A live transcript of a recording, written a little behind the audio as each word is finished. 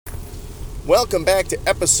Welcome back to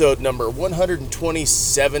episode number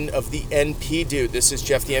 127 of the NP Dude. This is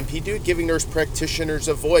Jeff the NP Dude, giving nurse practitioners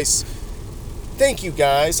a voice. Thank you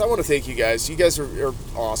guys. I want to thank you guys. You guys are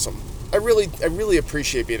awesome. I really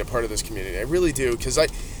appreciate being a part of this community. I really do, because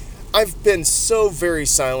I've been so very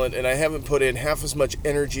silent, and I haven't put in half as much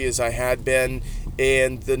energy as I had been,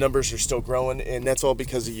 and the numbers are still growing, and that's all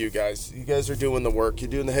because of you guys. You guys are doing the work.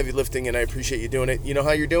 You're doing the heavy lifting, and I appreciate you doing it. You know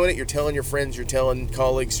how you're doing it? You're telling your friends, you're telling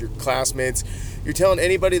colleagues, your classmates, you're telling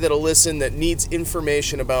anybody that'll listen that needs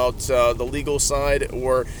information about the legal side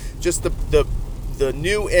or just the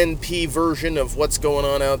new NP version of what's going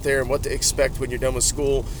on out there and what to expect when you're done with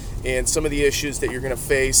school and some of the issues that you're going to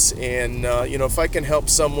face. And, if I can help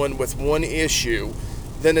someone with one issue,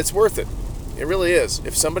 then it's worth it. It really is.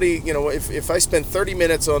 If somebody, if I spend 30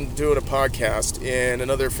 minutes on doing a podcast and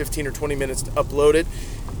another 15 or 20 minutes to upload it,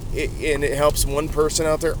 and it helps one person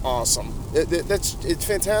out there, awesome. It's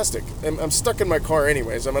fantastic. I'm stuck in my car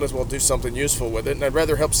anyways. I might as well do something useful with it. And I'd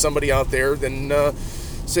rather help somebody out there than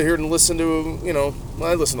sit here and listen to,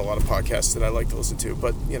 I listen to a lot of podcasts that I like to listen to,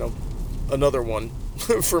 but, another one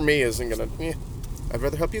for me isn't going to, I'd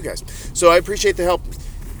rather help you guys. So I appreciate the help.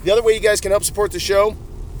 The other way you guys can help support the show,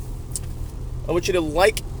 I want you to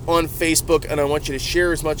like on Facebook, and I want you to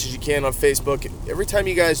share as much as you can on Facebook. Every time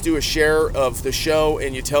you guys do a share of the show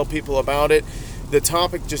and you tell people about it, the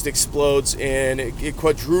topic just explodes, and it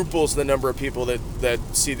quadruples the number of people that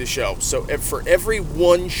see the show. So for every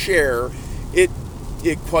one share, it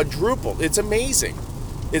quadrupled. It's amazing.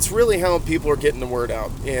 It's really how people are getting the word out.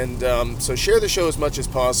 And so share the show as much as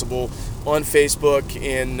possible on Facebook.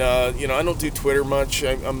 And, I don't do Twitter much.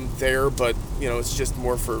 I'm there, but, it's just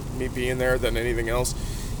more for me being there than anything else.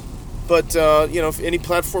 But, if any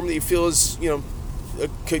platform that you feel is,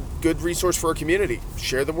 a good resource for our community,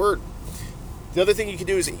 share the word. The other thing you can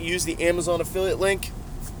do is use the Amazon affiliate link.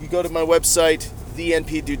 You go to my website,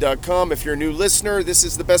 thenpdude.com. If you're a new listener, this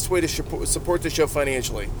is the best way to support the show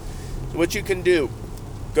financially. So what you can do,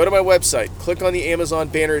 go to my website, click on the Amazon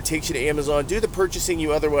banner, it takes you to Amazon, do the purchasing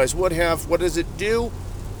you otherwise would have. What does it do?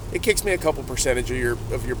 It kicks me a couple percentage of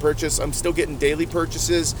your purchase. I'm still getting daily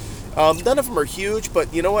purchases. None of them are huge,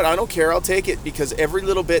 but you know what? I don't care. I'll take it because every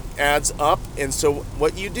little bit adds up. And so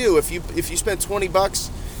what you do, if you spend $20,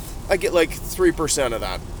 I get like 3% of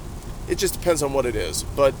that. It just depends on what it is.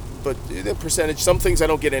 But the percentage, some things I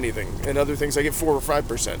don't get anything, and other things I get 4 or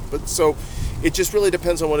 5%. But so it just really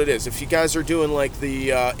depends on what it is. If you guys are doing like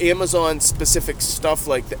the Amazon specific stuff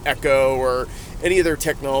like the Echo or any other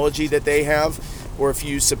technology that they have, or if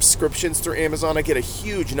you use subscriptions through Amazon, I get a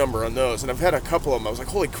huge number on those. And I've had a couple of them. I was like,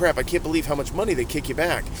 holy crap, I can't believe how much money they kick you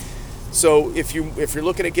back. So if you're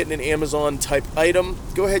looking at getting an Amazon type item,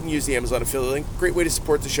 go ahead and use the Amazon affiliate link. Great way to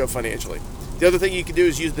support the show financially. The other thing you can do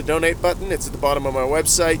is use the donate button. It's at the bottom of my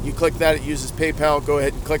website. You click that, it uses PayPal. Go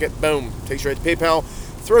ahead and click it. Boom. Takes you right to PayPal.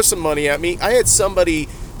 Throw some money at me. I had somebody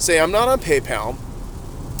say, I'm not on PayPal,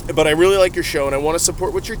 but I really like your show and I want to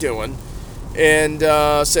support what you're doing. And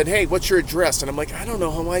said, hey, what's your address? And I'm like, I don't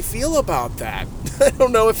know how I feel about that. I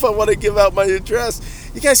don't know if I want to give out my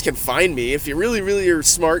address. You guys can find me. If you really, really are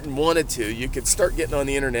smart and wanted to, you could start getting on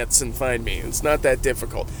the internets and find me. It's not that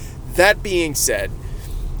difficult. That being said,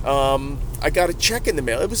 I got a check in the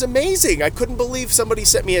mail. It was amazing. I couldn't believe somebody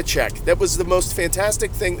sent me a check. That was the most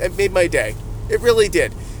fantastic thing. It made my day. It really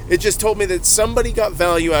did. It just told me that somebody got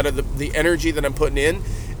value out of the energy that I'm putting in,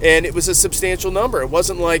 and it was a substantial number. It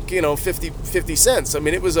wasn't like, 50 cents. I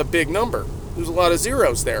mean, it was a big number. There was a lot of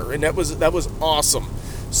zeros there, and that was awesome.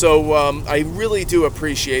 So I really do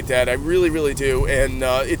appreciate that. I really, really do. And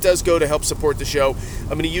it does go to help support the show.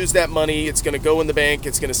 I'm going to use that money. It's going to go in the bank.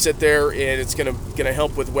 It's going to sit there, and it's going to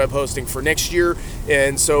help with web hosting for next year.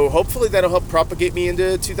 And so hopefully that'll help propagate me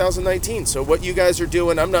into 2019. So what you guys are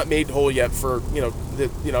doing, I'm not made whole yet for,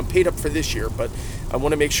 I'm paid up for this year, but I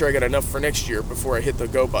want to make sure I got enough for next year before I hit the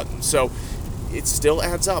go button. So it still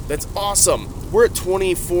adds up. That's awesome. We're at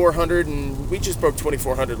 2,400, and we just broke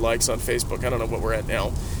 2,400 likes on Facebook. I don't know what we're at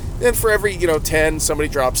now. And for every, 10, somebody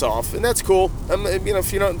drops off, and that's cool.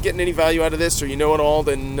 If you're not getting any value out of this, or you know it all,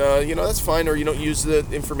 then, that's fine, or you don't use the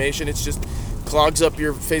information. It's just clogs up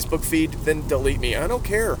your Facebook feed, then delete me. I don't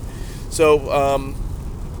care. So,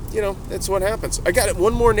 that's what happens. I got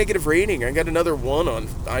one more negative rating. I got another one on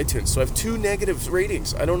iTunes, so I have 2 negative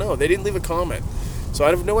ratings. I don't know. They didn't leave a comment. So I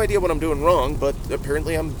have no idea what I'm doing wrong, but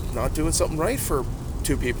apparently I'm not doing something right for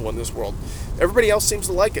 2 people in this world. Everybody else seems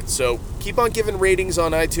to like it. So keep on giving ratings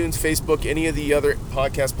on iTunes, Facebook, any of the other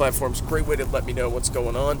podcast platforms. Great way to let me know what's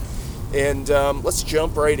going on. And let's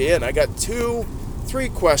jump right in. I got 3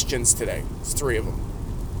 questions today. It's 3 of them.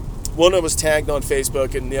 One I was tagged on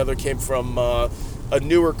Facebook, and the other came from a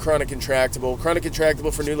newer chronic intractable. Chronic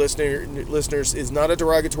intractable for new listeners is not a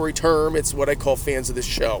derogatory term. It's what I call fans of this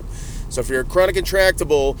show. So if you're a chronic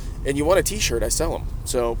intractable and you want a t-shirt, I sell them.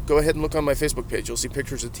 So go ahead and look on my Facebook page. You'll see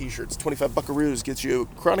pictures of t-shirts. 25 buckaroos gets you a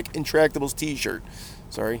Chronic Intractables t-shirt.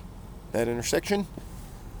 Sorry, that intersection.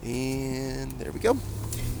 And there we go.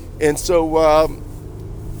 And so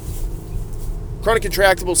Chronic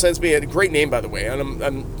Intractable sends me a great name, by the way. And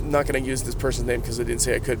I'm not going to use this person's name because I didn't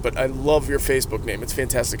say I could, but I love your Facebook name. It's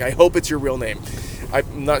fantastic. I hope it's your real name.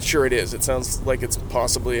 I'm not sure it is. It sounds like it's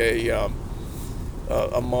possibly a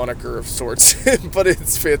moniker of sorts, but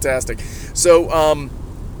it's fantastic. So,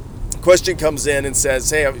 question comes in and says,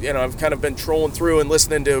 hey, I've kind of been trolling through and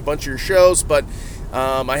listening to a bunch of your shows, but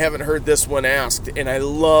I haven't heard this one asked, and I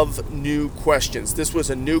love new questions. This was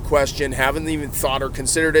a new question. Haven't even thought or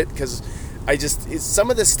considered it because some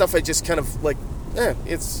of this stuff I just kind of like,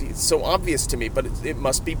 it's so obvious to me, but it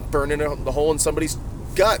must be burning the hole in somebody's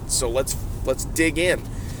gut. So let's dig in.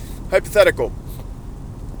 Hypothetical.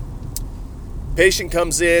 Patient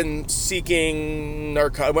comes in seeking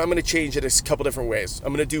narcotics. I'm going to change it a couple different ways.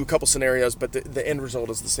 I'm going to do a couple scenarios, but the end result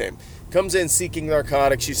is the same. Comes in seeking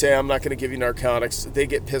narcotics. You say, I'm not going to give you narcotics. They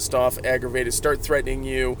get pissed off, aggravated, start threatening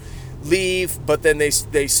you, leave, but then they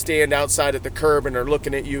stand outside at the curb and are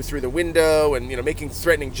looking at you through the window and making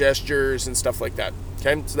threatening gestures and stuff like that.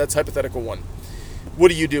 Okay, so that's hypothetical one. What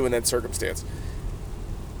do you do in that circumstance?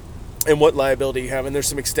 And what liability you have? And there's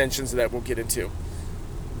some extensions of that we'll get into.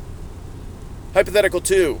 Hypothetical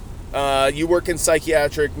 2, you work in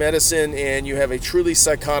psychiatric medicine and you have a truly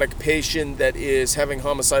psychotic patient that is having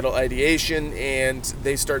homicidal ideation and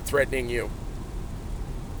they start threatening you.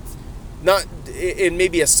 Not in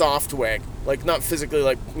maybe a soft way, like not physically,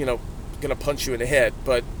 like, gonna punch you in the head,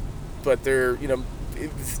 but they're,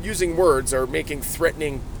 using words or making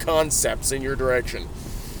threatening concepts in your direction.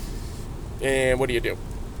 And what do you do?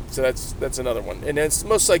 So that's another one. And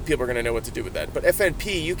most psych people are going to know what to do with that. But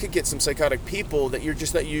FNP, you could get some psychotic people that you're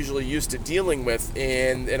just not usually used to dealing with.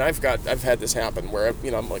 And I've had this happen where,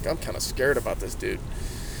 I'm like, I'm kind of scared about this dude.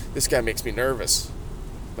 This guy makes me nervous.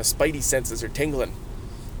 My spidey senses are tingling.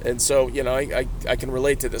 And so, I can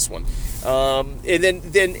relate to this one. And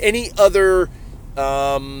then any other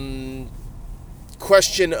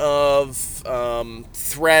question of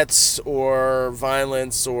threats or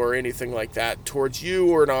violence or anything like that towards you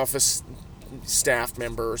or an office staff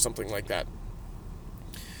member or something like that.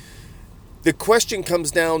 The question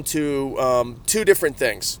comes down to two different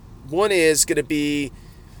things. One is going to be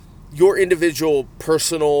your individual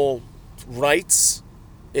personal rights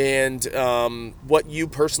and what you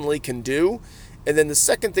personally can do. And then the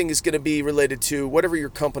second thing is going to be related to whatever your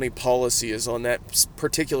company policy is on that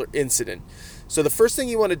particular incident. So the first thing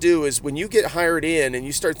you want to do is when you get hired in and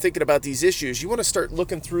you start thinking about these issues, you want to start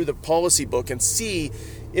looking through the policy book and see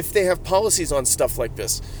if they have policies on stuff like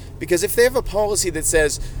this. Because if they have a policy that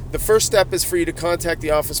says the first step is for you to contact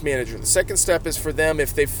the office manager, the second step is for them,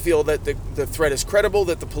 if they feel that the threat is credible,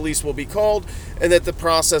 that the police will be called and that the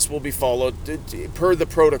process will be followed per the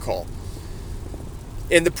protocol.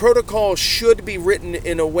 And the protocol should be written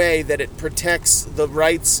in a way that it protects the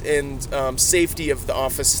rights and safety of the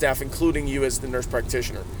office staff, including you as the nurse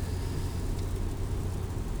practitioner.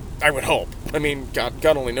 I would hope. I mean, God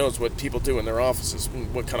only knows what people do in their offices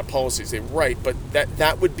and what kind of policies they write, but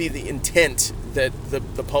that would be the intent, that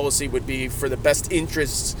the policy would be for the best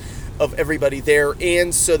interests of everybody there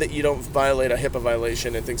and so that you don't violate a HIPAA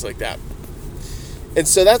violation and things like that. And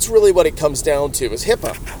so that's really what it comes down to is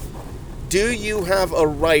HIPAA. Do you have a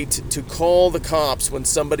right to call the cops when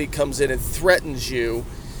somebody comes in and threatens you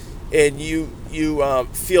and you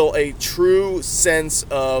feel a true sense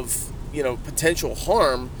of, potential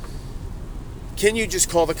harm? Can you just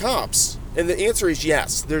call the cops? And the answer is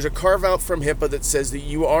yes. There's a carve out from HIPAA that says that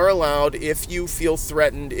you are allowed, if you feel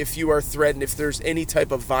threatened, if you are threatened, if there's any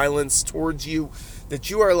type of violence towards you, that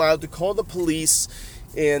you are allowed to call the police.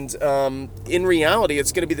 And in reality,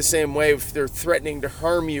 it's going to be the same way. If they're threatening to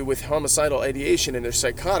harm you with homicidal ideation and they're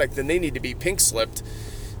psychotic, then they need to be pink slipped.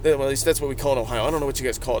 Well, at least that's what we call in Ohio. I don't know what you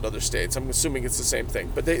guys call it in other states. I'm assuming it's the same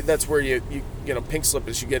thing. But that's where you pink slip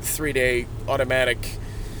is you get 3-day automatic,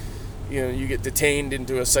 you get detained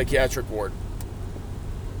into a psychiatric ward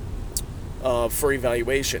for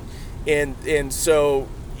evaluation. And so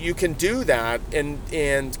you can do that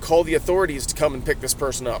and call the authorities to come and pick this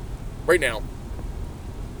person up right now.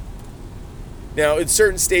 Now, in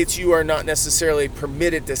certain states, you are not necessarily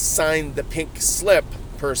permitted to sign the pink slip,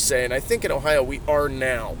 per se, and I think in Ohio we are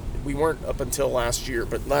now. We weren't up until last year,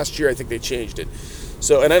 but last year I think they changed it.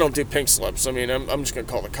 So, and I don't do pink slips. I mean, I'm just going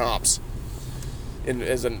to call the cops.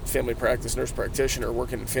 as a family practice nurse practitioner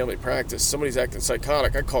working in family practice, somebody's acting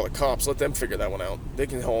psychotic, I call the cops, let them figure that one out. They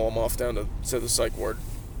can haul them off down to the psych ward.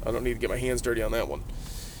 I don't need to get my hands dirty on that one,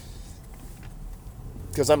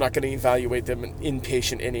 because I'm not going to evaluate them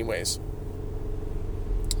inpatient anyways.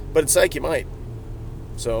 But in psych, you might.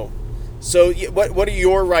 So what are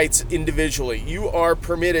your rights individually? You are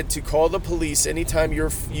permitted to call the police anytime you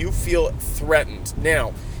feel threatened.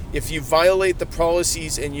 Now, if you violate the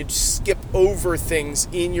policies and you skip over things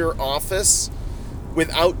in your office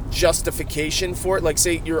without justification for it, like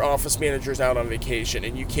say your office manager's out on vacation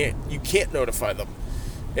and you can't notify them,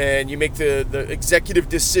 and you make the executive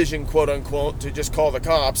decision, quote unquote, to just call the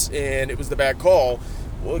cops, and it was the bad call,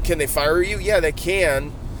 well, can they fire you? Yeah, they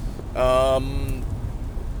can.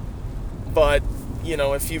 But,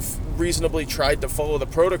 if you've reasonably tried to follow the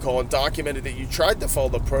protocol and documented that you tried to follow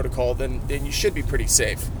the protocol, then you should be pretty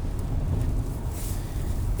safe.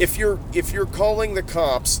 If you're calling the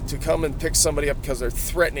cops to come and pick somebody up because they're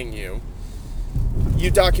threatening you, you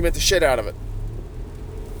document the shit out of it.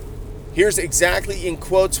 Here's exactly in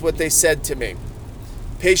quotes what they said to me.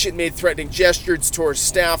 Patient made threatening gestures towards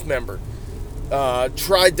staff member.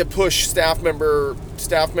 Tried to push staff member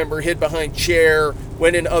hid behind chair,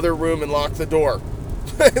 went in other room and locked the door.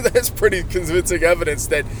 That's pretty convincing evidence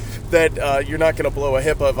that you're not going to blow a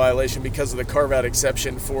HIPAA violation because of the carve-out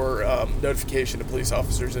exception for notification to police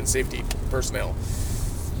officers and safety personnel.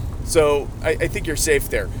 So I think you're safe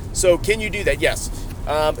there. So can you do that? Yes.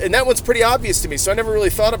 And that one's pretty obvious to me, so I never really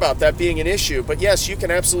thought about that being an issue. But yes, you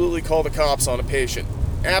can absolutely call the cops on a patient.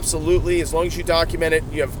 Absolutely, as long as you document it,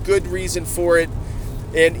 you have good reason for it.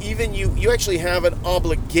 And even you actually have an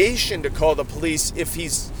obligation to call the police if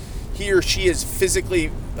he or she is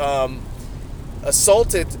physically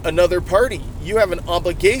assaulted another party. You have an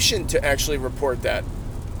obligation to actually report that.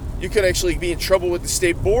 You could actually be in trouble with the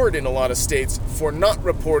state board in a lot of states for not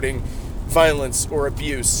reporting violence or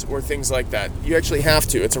abuse or things like that. You actually have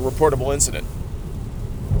to. It's a reportable incident.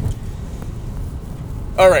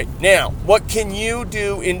 All right, now, what can you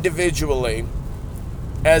do individually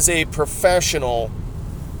as a professional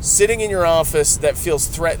sitting in your office that feels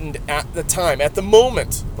threatened at the time, at the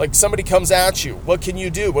moment? Like somebody comes at you, what can you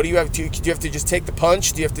do? What do you have to do? Do you have to just take the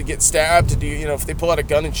punch? Do you have to get stabbed? Do you, if they pull out a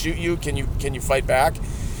gun and shoot you, can you fight back?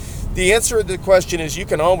 The answer to the question is you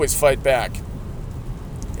can always fight back.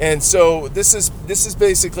 And so this is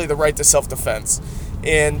basically the right to self-defense.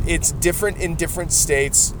 And it's different in different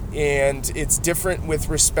states, and it's different with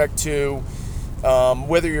respect to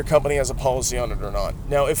whether your company has a policy on it or not.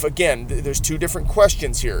 Now, if again, there's two different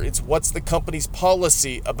questions here. It's what's the company's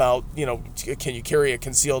policy about, can you carry a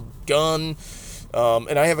concealed gun?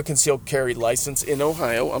 And I have a concealed carry license in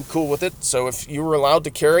Ohio. I'm cool with it. So if you were allowed to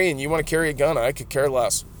carry and you want to carry a gun, I could care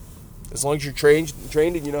less. As long as you're trained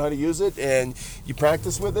and you know how to use it and you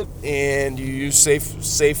practice with it and you use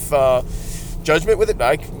safe judgment with it,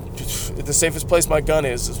 the safest place my gun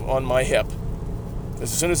is on my hip.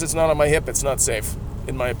 As soon as it's not on my hip, it's not safe,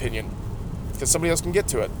 in my opinion, because somebody else can get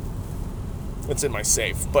to it. It's in my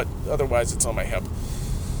safe, but otherwise it's on my hip.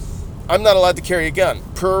 I'm not allowed to carry a gun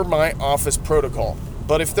per my office protocol.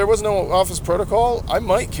 But if there was no office protocol, I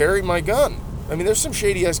might carry my gun. I mean, there's some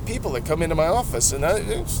shady-ass people that come into my office, and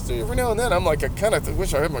every now and then I'm like, I kind of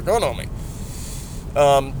wish I had my gun on me.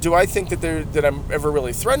 Do I think that I'm ever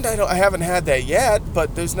really threatened? I haven't had that yet,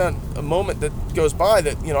 but there's not a moment that goes by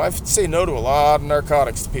that, I say no to a lot of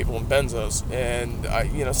narcotics to people and benzos,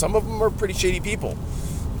 and some of them are pretty shady people.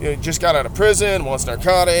 Just got out of prison, wants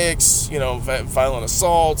narcotics, violent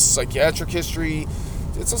assaults, psychiatric history.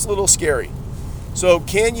 It's just a little scary. So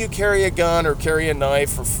can you carry a gun or carry a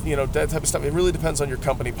knife or, that type of stuff? It really depends on your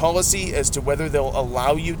company policy as to whether they'll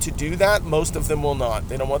allow you to do that. Most of them will not.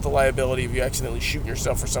 They don't want the liability of you accidentally shooting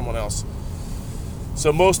yourself or someone else.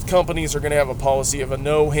 So most companies are going to have a policy of a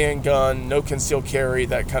no handgun, no concealed carry,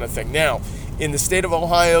 that kind of thing. Now, in the state of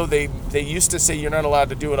Ohio, they used to say you're not allowed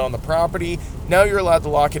to do it on the property. Now you're allowed to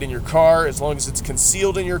lock it in your car. As long as it's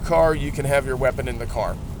concealed in your car, you can have your weapon in the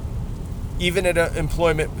car. Even at an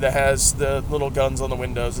employment that has the little guns on the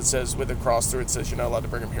windows, it says with a cross through, it says you're not allowed to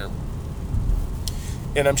bring them here.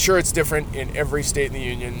 And I'm sure it's different in every state in the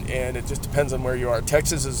union, and it just depends on where you are.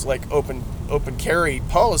 Texas is like open carry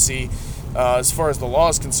policy as far as the law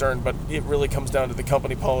is concerned, but it really comes down to the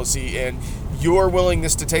company policy, and your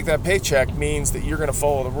willingness to take that paycheck means that you're going to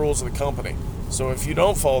follow the rules of the company. So if you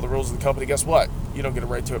don't follow the rules of the company, guess what? You don't get a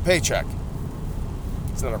right to a paycheck.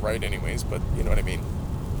 It's not a right anyways, but you know what I mean.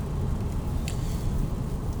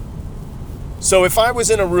 So if I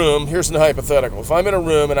was in a room, here's an hypothetical. If I'm in a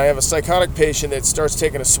room and I have a psychotic patient that starts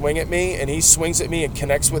taking a swing at me and he swings at me and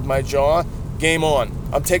connects with my jaw, game on.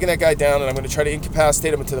 I'm taking that guy down, and I'm going to try to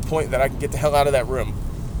incapacitate him to the point that I can get the hell out of that room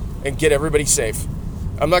and get everybody safe.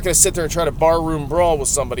 I'm not going to sit there and try to barroom brawl with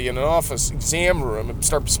somebody in an office exam room and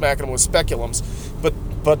start smacking them with speculums.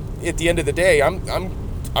 But at the end of the day, I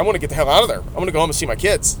want to get the hell out of there. I'm going to go home and see my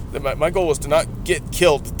kids. My goal is to not get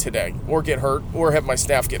killed today or get hurt or have my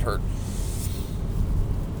staff get hurt.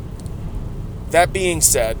 That being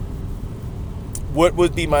said, what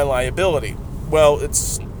would be my liability? Well,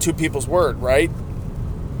 it's two people's word, right?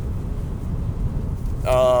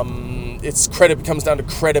 It comes down to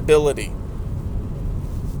credibility.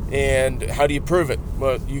 And how do you prove it?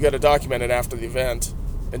 Well, you got to document it after the event,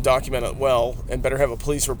 and document it well, and better have a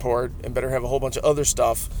police report, and better have a whole bunch of other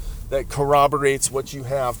stuff that corroborates what you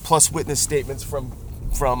have, plus witness statements from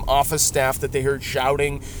office staff that they heard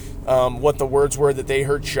shouting, what the words were that they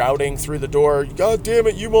heard shouting through the door. God damn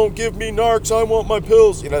it, you won't give me narcs, I want my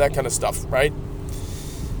pills. That kind of stuff, right?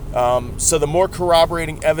 So the more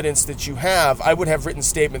corroborating evidence that you have, I would have written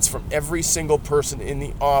statements from every single person in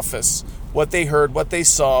the office, what they heard, what they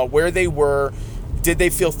saw, where they were, did they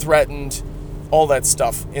feel threatened, all that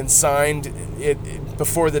stuff, and signed it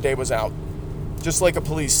before the day was out, just like a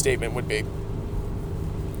police statement would be.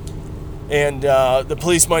 And the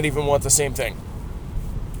police might even want the same thing.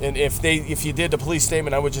 And if you did the police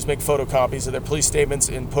statement, I would just make photocopies of their police statements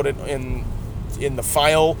and put it in the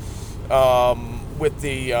file with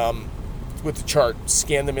the chart,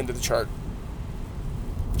 scan them into the chart.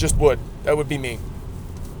 Just would. That would be me.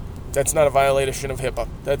 That's not a violation of HIPAA.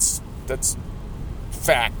 That's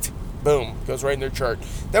fact. Boom. Goes right in their chart.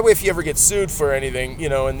 That way, if you ever get sued for anything,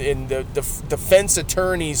 and the defense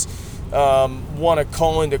attorneys want to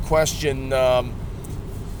call into question,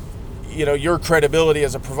 your credibility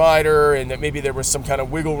as a provider, and that maybe there was some kind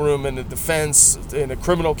of wiggle room in the defense in a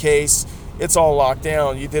criminal case, it's all locked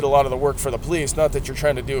down. You did a lot of the work for the police. Not that you're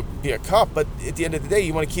trying to be a cop, but at the end of the day,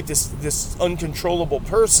 you want to keep this uncontrollable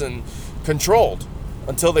person controlled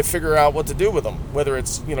until they figure out what to do with them. Whether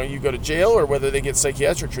it's, you go to jail or whether they get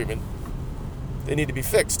psychiatric treatment. They need to be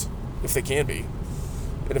fixed if they can be.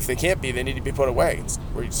 And if they can't be, they need to be put away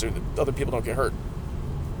so that other people don't get hurt.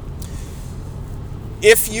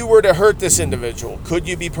 If you were to hurt this individual, could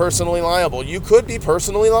you be personally liable? You could be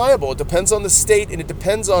personally liable. It depends on the state, and it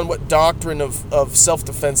depends on what doctrine of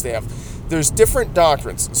self-defense they have. There's different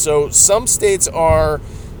doctrines. So some states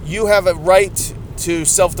you have a right to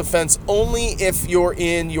self-defense only if you're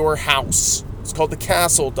in your house. It's called the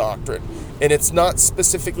Castle Doctrine, and it's not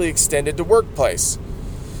specifically extended to workplace.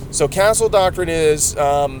 So Castle Doctrine is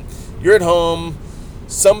you're at home,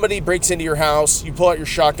 somebody breaks into your house, you pull out your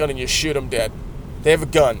shotgun and you shoot them dead. They have a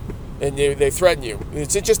gun, and they threaten you.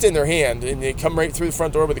 It's just in their hand, and they come right through the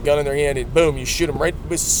front door with a gun in their hand, and boom, you shoot them right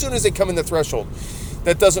as soon as they come in the threshold.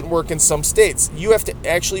 That doesn't work in some states. You have to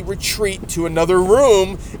actually retreat to another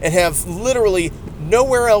room and have literally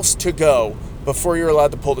nowhere else to go before you're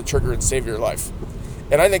allowed to pull the trigger and save your life.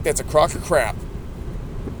 And I think that's a crock of crap.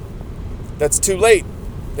 That's too late.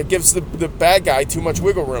 It gives the bad guy too much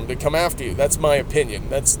wiggle room to come after you. That's my opinion.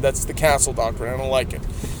 That's the Castle Doctrine. I don't like it.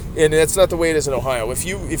 And that's not the way it is in Ohio. If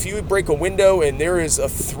you break a window and there is a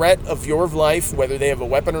threat of your life, whether they have a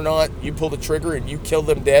weapon or not, you pull the trigger and you kill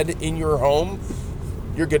them dead in your home,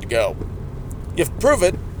 you're good to go. You have to prove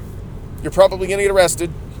it. You're probably going to get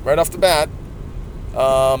arrested right off the bat.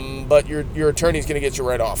 But your attorney's going to get you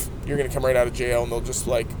right off. You're going to come right out of jail, and they'll just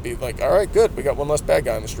be like, all right, good, we got one less bad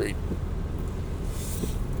guy on the street.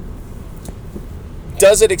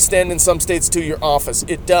 Does it extend in some states to your office?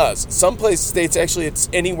 It does. Some states, actually, it's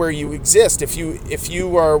anywhere you exist. If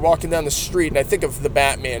you are walking down the street, and I think of the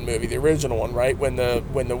Batman movie, the original one, right? When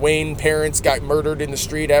the Wayne parents got murdered in the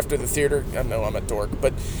street after the theater. I know I'm a dork,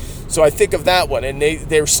 but so I think of that one, and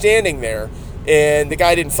they were standing there, and the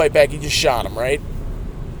guy didn't fight back. He just shot him, right?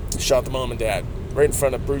 Shot the mom and dad right in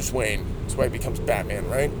front of Bruce Wayne. That's why he becomes Batman,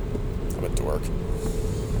 right? I'm a dork.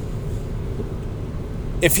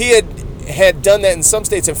 If he had done that in some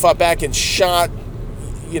states and fought back and shot,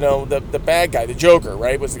 the bad guy, the Joker,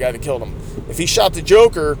 right, was the guy that killed him. If he shot the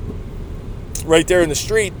Joker right there in the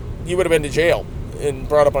street, he would have been to jail and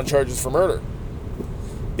brought up on charges for murder.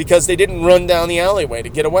 Because they didn't run down the alleyway to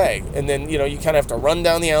get away. And then, you kind of have to run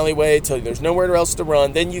down the alleyway till there's nowhere else to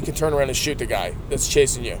run. Then you can turn around and shoot the guy that's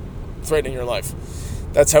chasing you, threatening your life.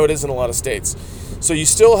 That's how it is in a lot of states. So you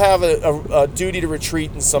still have a duty to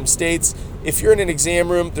retreat in some states. If you're in an exam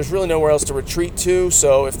room, there's really nowhere else to retreat to.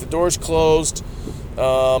 So if the door's closed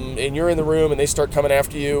and you're in the room and they start coming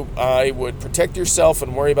after you, I would protect yourself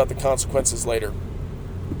and worry about the consequences later.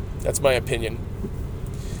 That's my opinion.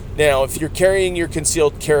 Now, if you're carrying your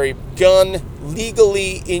concealed carry gun,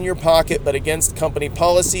 legally in your pocket but against company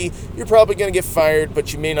policy, you're probably going to get fired,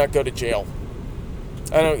 but you may not go to jail.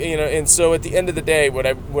 And so at the end of the day, would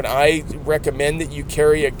I recommend that you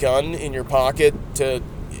carry a gun in your pocket to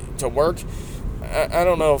work? I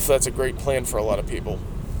don't know if that's a great plan for a lot of people.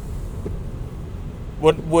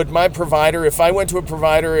 Would my provider, if I went to a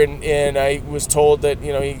provider and I was told that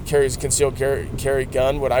he carries a concealed carry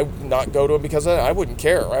gun, would I not go to him because of that? I wouldn't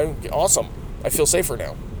care. Awesome. I feel safer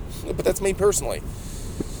now. But that's me personally.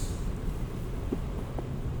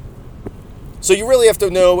 So you really have to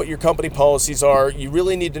know what your company policies are. You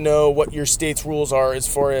really need to know what your state's rules are as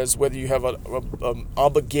far as whether you have an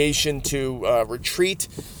obligation to retreat.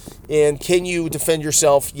 And can you defend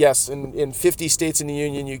yourself? Yes, in 50 states in the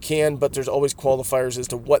union you can, but there's always qualifiers as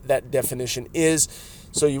to what that definition is.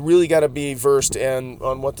 So you really got to be versed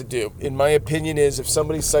on what to do. In my opinion is if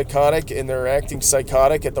somebody's psychotic and they're acting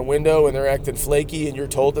psychotic at the window and they're acting flaky and you're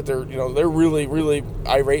told that they're really, really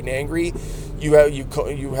irate and angry, you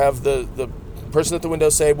have the person at the window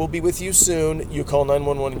say, "We'll be with you soon." You call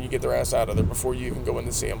 911 and you get their ass out of there before you even go in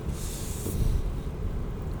to see them.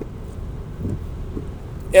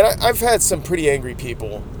 And I've had some pretty angry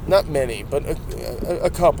people, not many, but a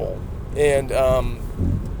couple, and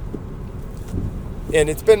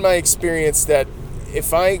it's been my experience that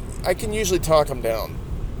if I can usually talk them down,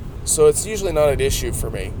 so it's usually not an issue for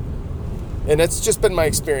me. And that's just been my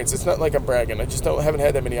experience. It's not like I'm bragging. I just haven't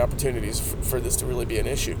had that many opportunities for this to really be an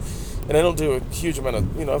issue. And I don't do a huge amount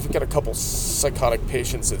of, I've got a couple psychotic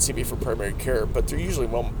patients that see me for primary care, but they're usually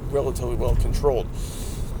relatively well controlled.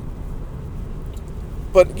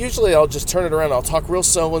 But usually I'll just turn it around. I'll talk real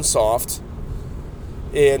slow and soft.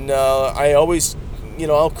 And I always,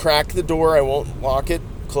 I'll crack the door. I won't lock it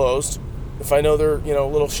closed. If I know they're, a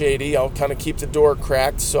little shady, I'll kind of keep the door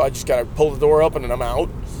cracked. So I just got to pull the door open and I'm out.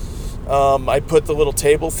 I put the little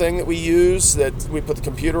table thing that we use, that we put the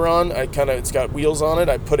computer on. It's got wheels on it.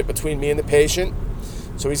 I put it between me and the patient.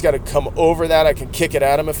 So he's got to come over that. I can kick it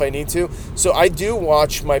at him if I need to. So I do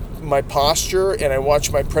watch my posture and I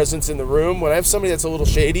watch my presence in the room. When I have somebody that's a little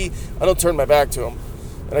shady, I don't turn my back to them.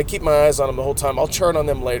 And I keep my eyes on them the whole time. I'll chart on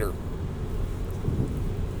them later.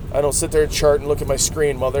 I don't sit there and chart and look at my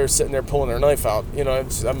screen while they're sitting there pulling their knife out.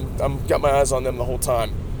 I'm got my eyes on them the whole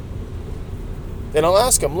time. And I'll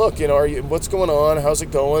ask them, look, what's going on? How's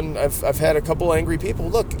it going? I've had a couple angry people.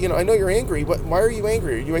 Look, I know you're angry. Why are you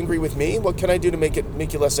angry? Are you angry with me? What can I do to make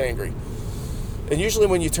you less angry? And usually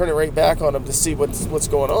when you turn it right back on them to see what's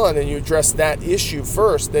going on and you address that issue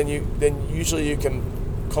first, then usually you can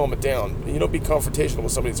calm it down. You don't be confrontational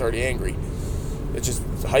with somebody that's already angry. It just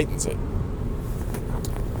heightens it.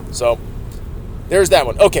 So there's that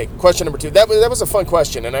one. Okay, question number 2. That was a fun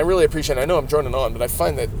question, and I really appreciate it. I know I'm droning on, but I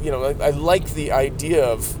find that, I like the idea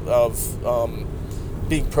of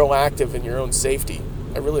being proactive in your own safety.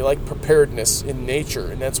 I really like preparedness in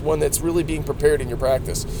nature, and that's one that's really being prepared in your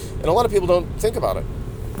practice. And a lot of people don't think about it.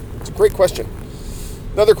 It's a great question.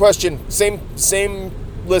 Another question, same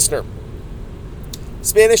listener.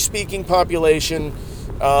 Spanish-speaking population,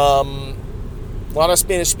 a lot of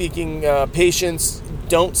Spanish-speaking patients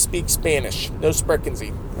don't speak Spanish. No sprechen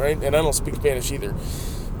Sie, right? And I don't speak Spanish either.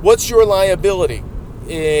 What's your liability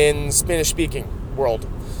in Spanish-speaking world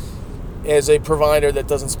as a provider that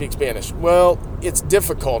doesn't speak Spanish? Well, it's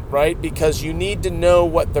difficult, right? Because you need to know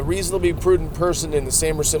what the reasonably prudent person in the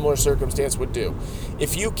same or similar circumstance would do.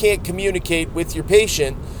 If you can't communicate with your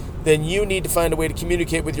patient, then you need to find a way to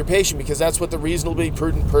communicate with your patient because that's what the reasonably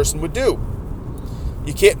prudent person would do.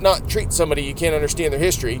 You can't not treat somebody you can't understand their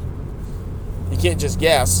history. You can't just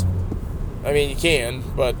guess. I mean, you can,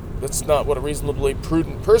 but that's not what a reasonably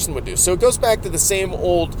prudent person would do. So it goes back to the same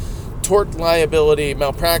old tort liability,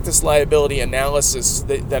 malpractice liability analysis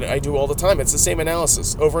that I do all the time. It's the same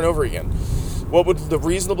analysis over and over again. What would the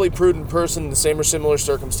reasonably prudent person in the same or similar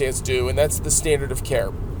circumstance do? And that's the standard of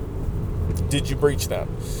care. Did you breach that?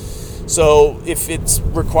 So if it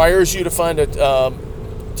requires you to find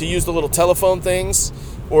to use the little telephone things,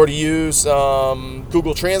 or to use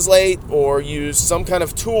Google Translate, or use some kind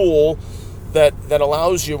of tool that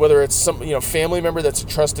allows you, whether it's some family member that's a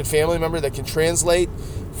trusted family member that can translate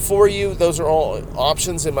for you, those are all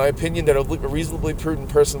options, in my opinion, that a reasonably prudent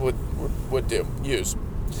person would use.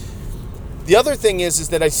 The other thing is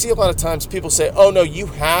that I see a lot of times people say, oh no, you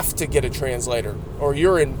have to get a translator, or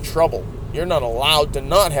you're in trouble. You're not allowed to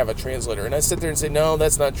not have a translator. And I sit there and say, no,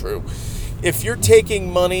 that's not true. If you're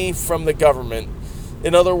taking money from the government,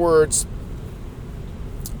 in other words,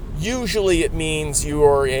 usually it means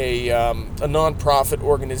you're a nonprofit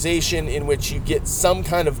organization in which you get some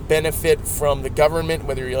kind of benefit from the government,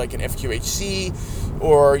 whether you're like an FQHC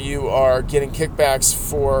or you are getting kickbacks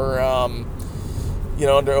for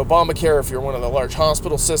under Obamacare, if you're one of the large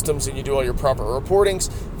hospital systems and you do all your proper reportings,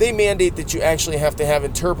 they mandate that you actually have to have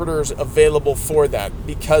interpreters available for that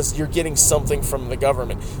because you're getting something from the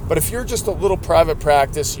government. But if you're just a little private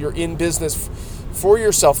practice, you're in business for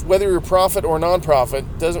yourself, whether you're profit or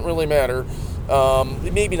nonprofit, doesn't really matter.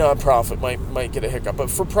 Maybe nonprofit might get a hiccup, but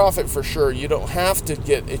for profit, for sure, you don't have to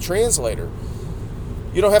get a translator.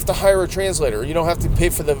 You don't have to hire a translator. You don't have to pay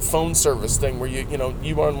for the phone service thing where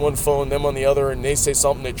you on one phone, them on the other, and they say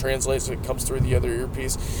something, it translates, and it comes through the other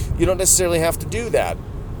earpiece. You don't necessarily have to do that.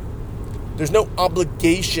 There's no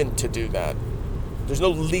obligation to do that. There's no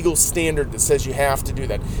legal standard that says you have to do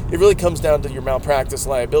that. It really comes down to your malpractice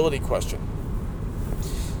liability question.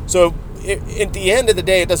 So at the end of the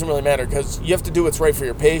day, it doesn't really matter because you have to do what's right for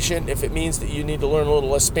your patient. If it means that you need to learn a little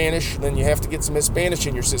less Spanish, then you have to get some Spanish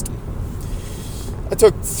in your system. I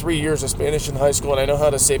took 3 years of Spanish in high school, and I know how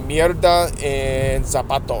to say mierda and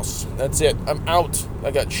zapatos. That's it. I'm out.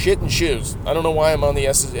 I got shit and shoes. I don't know why I'm on the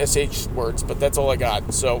SH words, but that's all I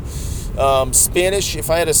got. So Spanish, if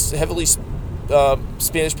I had a heavily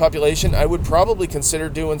Spanish population, I would probably consider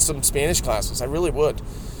doing some Spanish classes. I really would.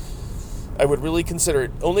 I would really consider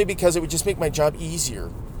it, only because it would just make my job easier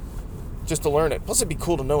just to learn it. Plus, it'd be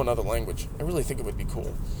cool to know another language. I really think it would be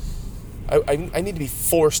cool. I need to be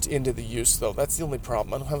forced into the use, though. That's the only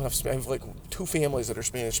problem. I don't have enough. I have like 2 families that are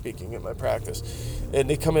Spanish speaking in my practice, and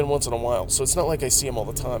they come in once in a while. So it's not like I see them all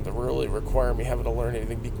the time that really require me having to learn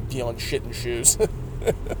anything beyond shit and shoes.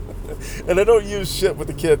 And I don't use shit with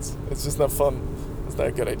the kids. It's just not fun. It's not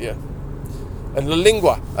a good idea. And la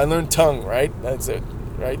lengua. I learned tongue, right? That's it,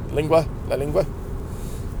 right? Lingua, la lengua.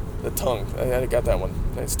 The tongue. I got that one.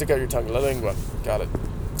 Stick out your tongue. La lengua. Got it.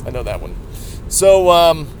 I know that one.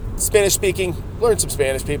 So, Spanish speaking, learn some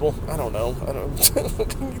Spanish, people. I don't know.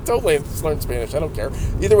 Totally learn Spanish. I don't care.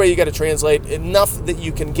 Either way, you got to translate enough that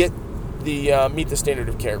you can get the meet the standard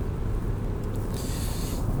of care.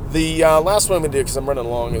 The last one I'm going to do, because I'm running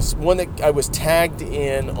along, is one that I was tagged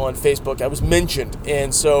in on Facebook. I was mentioned,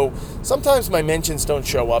 and so sometimes my mentions don't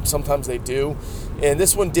show up. Sometimes they do, and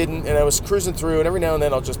this one didn't, and I was cruising through, and every now and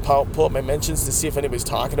then I'll just pull up my mentions to see if anybody's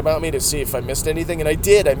talking about me, to see if I missed anything, and I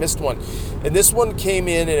did. I missed one, and this one came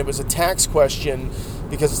in, and it was a tax question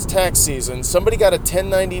because it's tax season. Somebody got a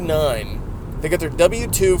 1099. They got their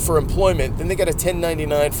W-2 for employment, then they got a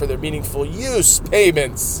 1099 for their meaningful use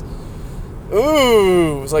payments.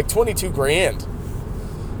 Ooh, it was like 22 grand.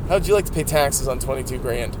 How'd you like to pay taxes on 22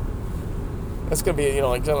 grand? That's going to be,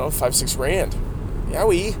 like, I don't know, 5-6 grand.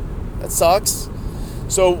 Yowie, that sucks.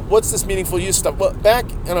 So what's this meaningful use stuff? Well, back,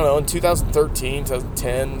 I don't know, in 2013,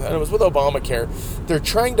 2010, and it was with Obamacare, they're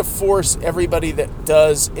trying to force everybody that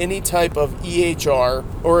does any type of EHR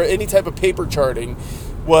or any type of paper charting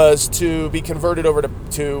was to be converted over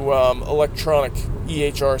to electronic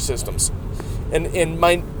EHR systems. And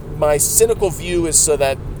my cynical view is so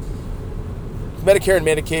that Medicare and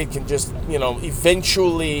Medicaid can just,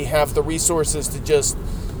 eventually have the resources to just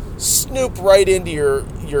snoop right into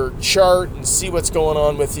your chart and see what's going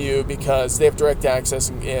on with you because they have direct access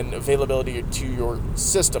and availability to your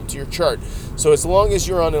system, to your chart. So as long as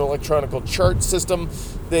you're on an electronic chart system,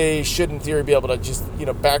 they should, in theory, be able to just,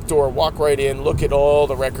 backdoor, walk right in, look at all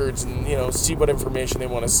the records and, see what information they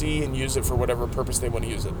want to see and use it for whatever purpose they want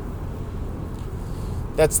to use it.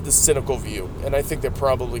 That's the cynical view, and I think they're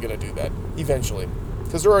probably going to do that eventually,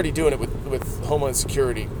 because they're already doing it with Homeland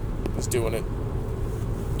Security is doing it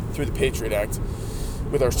through the Patriot Act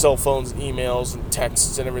with our cell phones and emails and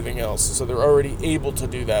texts and everything else. So they're already able to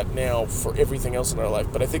do that now for everything else in our life,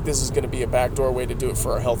 but I think this is going to be a backdoor way to do it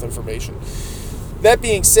for our health information. That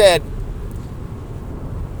being said,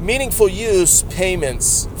 meaningful use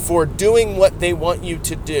payments for doing what they want you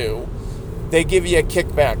to do, they give you a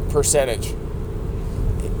kickback percentage.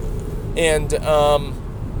 And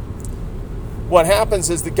what happens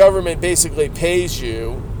is the government basically pays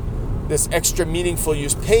you this extra meaningful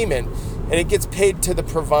use payment, and it gets paid to the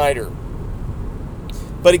provider.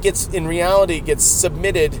 But in reality, it gets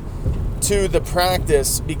submitted to the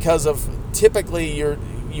practice because of typically you're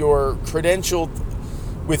credentialed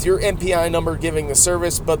with your NPI number giving the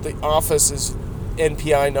service, but the office's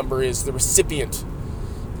NPI number is the recipient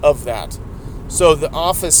of that. So the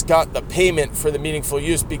office got the payment for the meaningful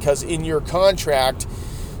use because in your contract,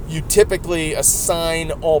 you typically assign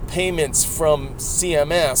all payments from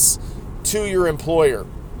CMS to your employer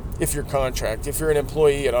if you're contract. If you're an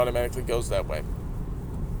employee, it automatically goes that way.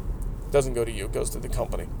 It doesn't go to you, it goes to the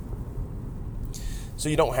company. So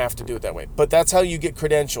you don't have to do it that way. But that's how you get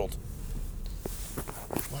credentialed.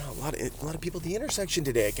 Wow, a lot of people at the intersection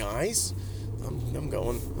today, guys. I'm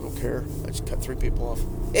going. I don't care. I just cut 3 people off.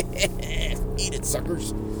 Eat it,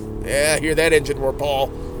 suckers. Yeah, hear that engine roar, Paul.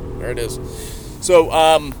 There it is. So,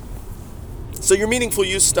 so your meaningful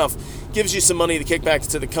use stuff gives you some money to kick back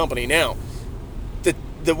to the company. Now,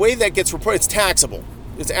 the way that gets reported, it's taxable.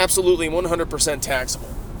 It's absolutely 100% taxable.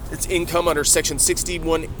 It's income under Section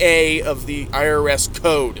 61A of the IRS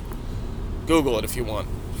code. Google it if you want.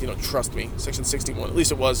 If you don't trust me. Section 61. At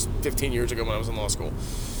least it was 15 years ago when I was in law school.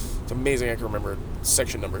 It's amazing I can remember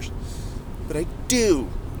section numbers. But I do.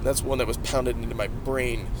 That's one that was pounded into my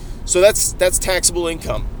brain. So that's taxable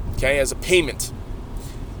income, okay, as a payment.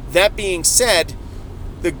 That being said,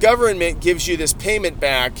 the government gives you this payment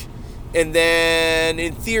back, and then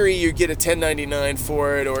in theory you get a 1099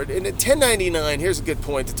 for it. Or in a 1099, here's a good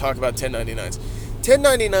point to talk about 1099s.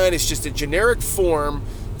 1099 is just a generic form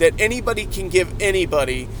that anybody can give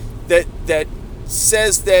anybody that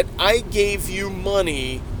says that I gave you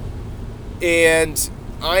money and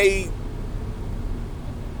I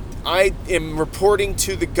am reporting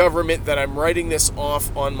to the government that I'm writing this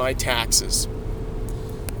off on my taxes.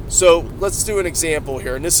 So let's do an example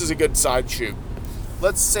here, and this is a good side shoot.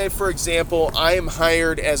 Let's say, for example, I am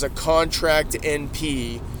hired as a contract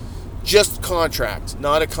NP, just contract,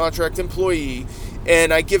 not a contract employee,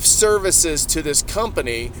 and I give services to this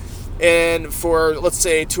company, and for, let's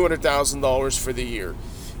say, $200,000 for the year.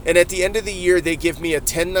 And at the end of the year, they give me a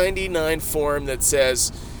 1099 form that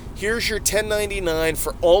says, here's your 1099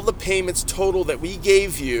 for all the payments total that we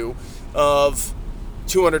gave you of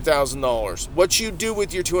 $200,000. What you do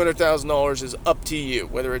with your $200,000 is up to you,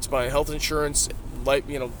 whether it's buying health insurance,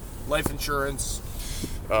 life insurance,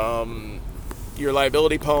 your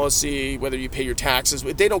liability policy, whether you pay your taxes.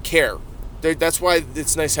 They don't care. That's why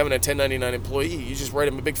it's nice having a 1099 employee. You just write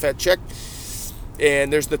them a big fat check,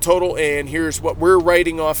 and there's the total, and here's what we're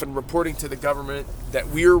writing off and reporting to the government that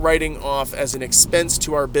we're writing off as an expense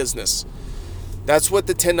to our business. That's what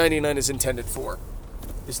the 1099 is intended for,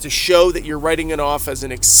 is to show that you're writing it off as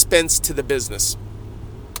an expense to the business.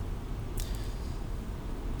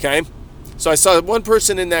 Okay? So I saw one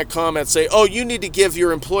person in that comment say, oh, you need to give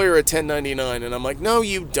your employer a 1099. And I'm like, no,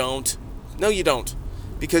 you don't. No, you don't.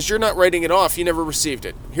 Because you're not writing it off. You never received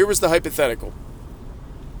it. Here was the hypothetical.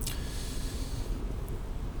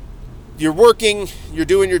 You're working, you're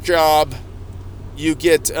doing your job, you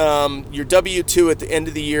get your W-2 at the end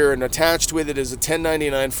of the year, and attached with it is a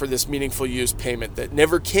 1099 for this meaningful use payment that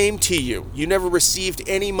never came to you. You never received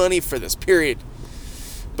any money for this, period.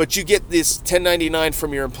 But you get this 1099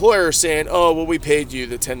 from your employer saying, oh, well, we paid you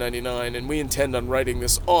the 1099, and we intend on writing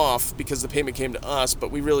this off because the payment came to us,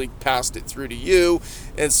 but we really passed it through to you,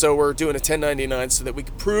 and so we're doing a 1099 so that we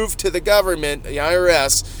can prove to the government, the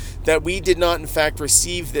IRS, that we did not, in fact,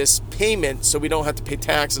 receive this payment, so we don't have to pay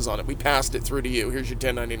taxes on it. We passed it through to you. Here's your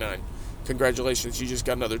 1099. Congratulations, you just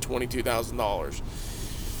got another $22,000.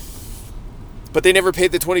 But they never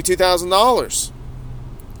paid the $22,000.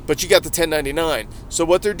 But you got the 1099. So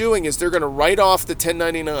what they're doing is they're going to write off the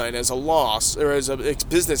 1099 as a loss or as a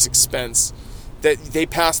business expense that they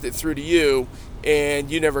passed it through to you and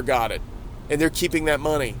you never got it. And they're keeping that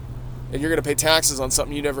money. And you're going to pay taxes on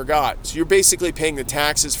something you never got. So you're basically paying the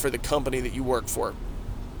taxes for the company that you work for,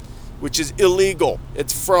 which is illegal.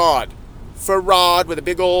 It's fraud. Fraud with a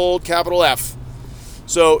big old capital F.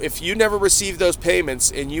 So if you never receive those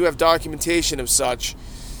payments and you have documentation of such,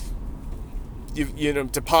 you know,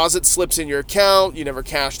 deposit slips in your account, you never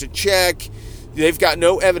cashed a check, they've got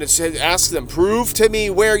no evidence. Ask them, prove to me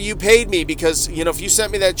where you paid me, because, you know, if you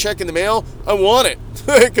sent me that check in the mail, I want it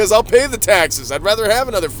because I'll pay the taxes. I'd rather have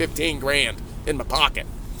another 15 grand in my pocket.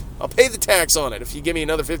 I'll pay the tax on it. If you give me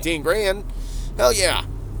another 15 grand, hell yeah.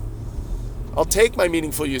 I'll take my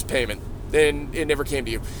meaningful use payment. Then it never came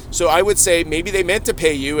to you. So I would say maybe they meant to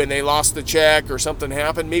pay you and they lost the check or something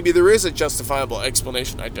happened. Maybe there is a justifiable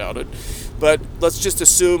explanation. I doubt it. But let's just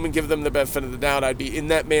assume and give them the benefit of the doubt. I'd be in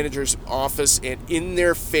that manager's office and in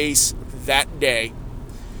their face that day.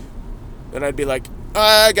 And I'd be like,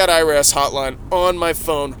 I got IRS hotline on my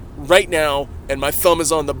phone right now and my thumb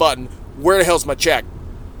is on the button. Where the hell's my check?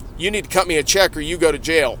 You need to cut me a check or you go to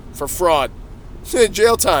jail for fraud.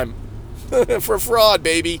 Jail time. For fraud,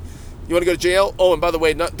 baby. You want to go to jail? Oh, and by the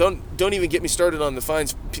way, don't even get me started on the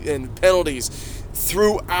fines and penalties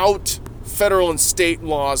throughout federal and state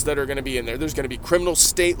laws that are going to be in there. There's going to be criminal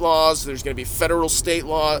state laws. There's going to be federal state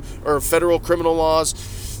law or federal criminal laws.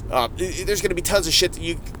 There's going to be tons of shit that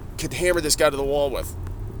you could hammer this guy to the wall with.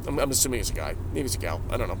 I'm assuming it's a guy. Maybe it's a gal.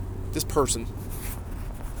 I don't know. This person.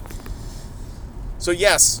 So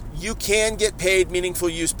yes, you can get paid meaningful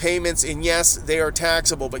use payments, and yes, they are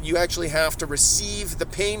taxable, but you actually have to receive the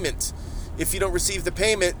payment. If you don't receive the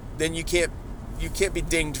payment, then you can't you can't be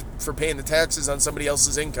dinged for paying the taxes on somebody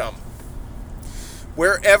else's income.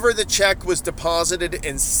 Wherever the check was deposited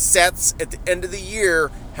and sets at the end of the year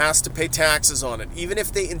has to pay taxes on it. Even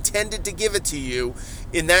if they intended to give it to you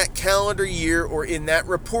in that calendar year or in that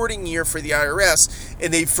reporting year for the IRS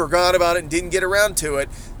and they forgot about it and didn't get around to it,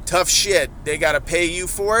 tough shit. They got to pay you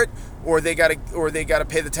for it or they got to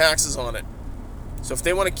pay the taxes on it. So if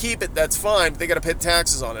they want to keep it, that's fine, but they got to pay the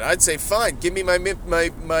taxes on it. I'd say fine, give me my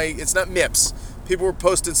it's not MIPS. People were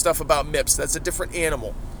posting stuff about MIPS. That's a different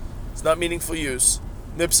animal. It's not meaningful use.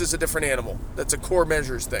 MIPS is a different animal. That's a core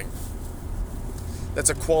measures thing. That's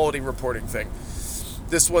a quality reporting thing.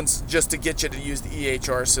 This one's just to get you to use the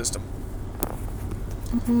EHR system.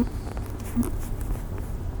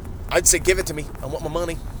 I'd say give it to me. I want my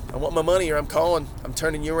money. I want my money or I'm calling. I'm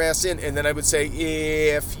turning your ass in. And then I would say,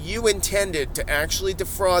 if you intended to actually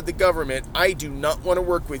defraud the government, I do not want to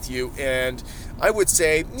work with you. And I would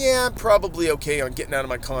say, yeah, I'm probably okay on getting out of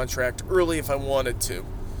my contract early if I wanted to.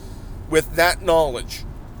 With that knowledge.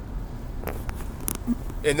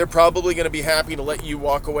 And they're probably going to be happy to let you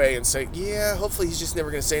walk away and say, yeah, hopefully he's just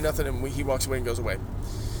never going to say nothing, and he walks away and goes away.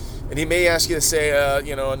 And he may ask you to say,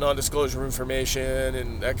 a non-disclosure information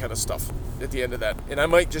and that kind of stuff at the end of that. And I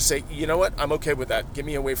might just say, you know what, I'm okay with that. Get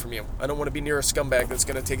me away from you. I don't want to be near a scumbag that's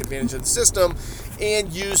going to take advantage of the system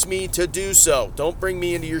and use me to do so. Don't bring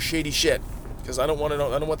me into your shady shit, because I don't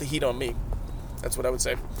want the heat on me. That's what I would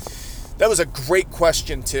say. That was a great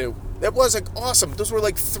question, too. That was awesome. Those were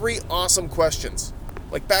like 3 awesome questions.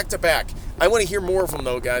 Like back to back. I want to hear more of them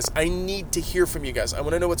though, guys. I need to hear from you guys. I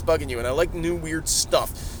want to know what's bugging you, and I like new weird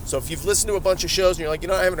stuff. So if you've listened to a bunch of shows and you're like,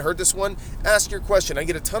 I haven't heard this one, ask your question. I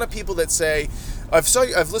get a ton of people that say, I've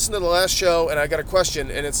listened to the last show and I got a question,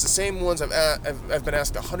 and it's the same ones I've been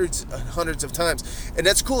asked hundreds of times, and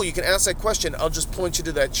that's cool. You can ask that question. I'll just point you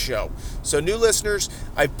to that show. So new listeners,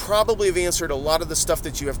 I probably have answered a lot of the stuff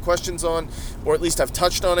that you have questions on, or at least I've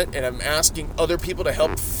touched on it, and I'm asking other people to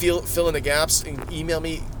help fill in the gaps and email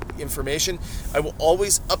me information. I will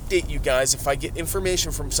always update you guys if I get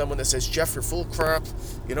information from someone that says, Jeff, you're full of crap,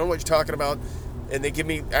 you know what you're talking about, and they give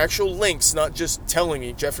me actual links, not just telling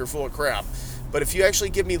me, Jeff, you're full of crap. But if you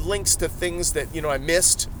actually give me links to things that I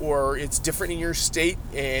missed, or it's different in your state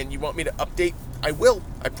and you want me to update, I will.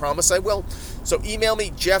 I promise I will. So email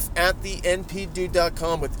me,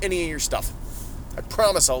 jeff@thenpdude.com, with any of your stuff. I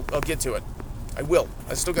promise I'll get to it. I will.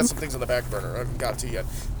 I still got some things on the back burner I haven't got to yet.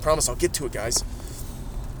 I promise I'll get to it, guys.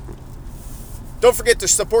 Don't forget to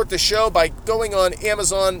support the show by going on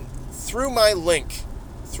Amazon through my link,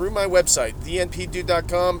 through my website,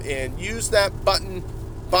 thenpdude.com, and use that button,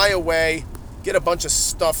 buy away, get a bunch of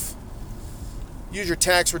stuff, use your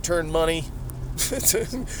tax return money,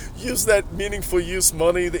 use that meaningful use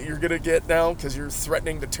money that you're going to get now because you're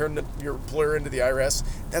threatening to turn your employer into the IRS.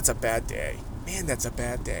 That's a bad day. Man, that's a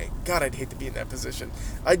bad day. God, I'd hate to be in that position.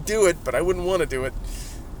 I'd do it, but I wouldn't want to do it.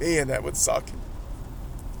 Man, that would suck.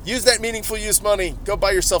 Use that meaningful use money. Go buy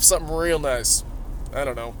yourself something real nice. I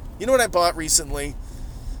don't know. You know what I bought recently?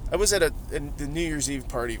 I was at the New Year's Eve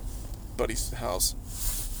party, buddy's house,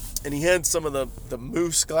 and he had some of the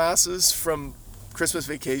Moose glasses from Christmas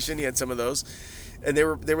Vacation. He had some of those, and they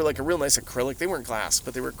were like a real nice acrylic. They weren't glass,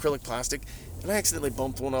 but they were acrylic plastic. And I accidentally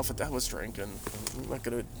bumped one off. I was drinking. I'm not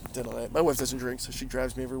gonna deny it. My wife doesn't drink, so she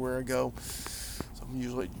drives me everywhere I go. So I'm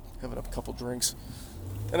usually having a couple drinks.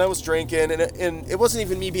 And I was drinking, and it wasn't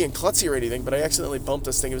even me being klutzy or anything, but I accidentally bumped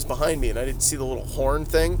this thing. It was behind me, and I didn't see the little horn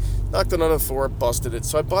thing. Knocked it on the floor, busted it.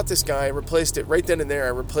 So I bought this guy, replaced it right then and there. I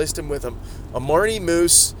replaced him with a Marnie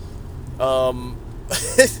Moose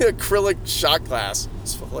acrylic shot glass.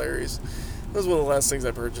 It's hilarious. That was one of the last things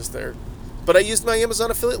I purchased there. But I used my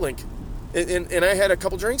Amazon affiliate link, and I had a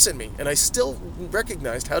couple drinks in me, and I still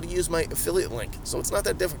recognized how to use my affiliate link. So it's not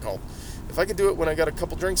that difficult. If I could do it when I got a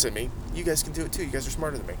couple drinks in me, you guys can do it too. You guys are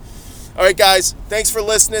smarter than me. All right, guys, thanks for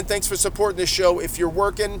listening. Thanks for supporting this show. If you're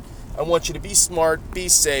working, I want you to be smart, be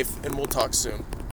safe, and we'll talk soon.